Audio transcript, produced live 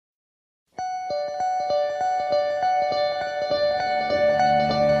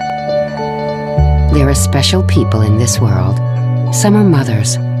are special people in this world. Some are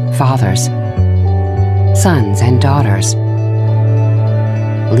mothers, fathers, sons and daughters,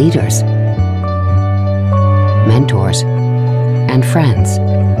 leaders, mentors, and friends.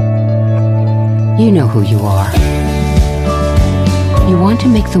 You know who you are. You want to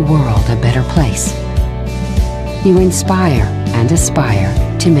make the world a better place. You inspire and aspire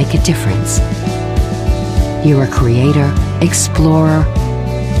to make a difference. You're a creator, explorer,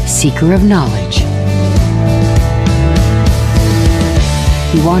 seeker of knowledge.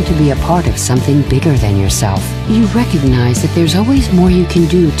 You want to be a part of something bigger than yourself. You recognize that there's always more you can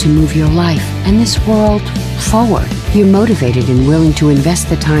do to move your life and this world forward. You're motivated and willing to invest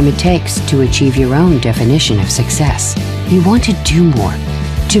the time it takes to achieve your own definition of success. You want to do more,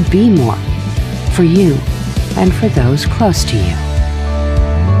 to be more, for you and for those close to you.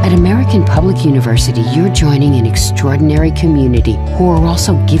 At American Public University, you're joining an extraordinary community who are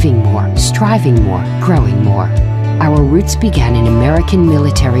also giving more, striving more, growing more. Our roots began in American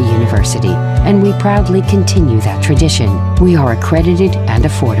Military University, and we proudly continue that tradition. We are accredited and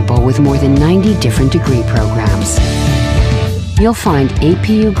affordable with more than 90 different degree programs. You'll find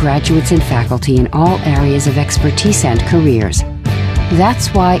APU graduates and faculty in all areas of expertise and careers. That's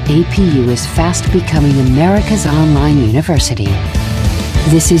why APU is fast becoming America's online university.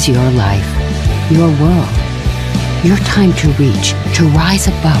 This is your life, your world, your time to reach, to rise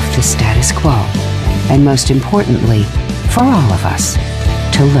above the status quo. And most importantly, for all of us,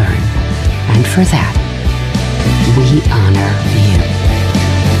 to learn. And for that, we honor you.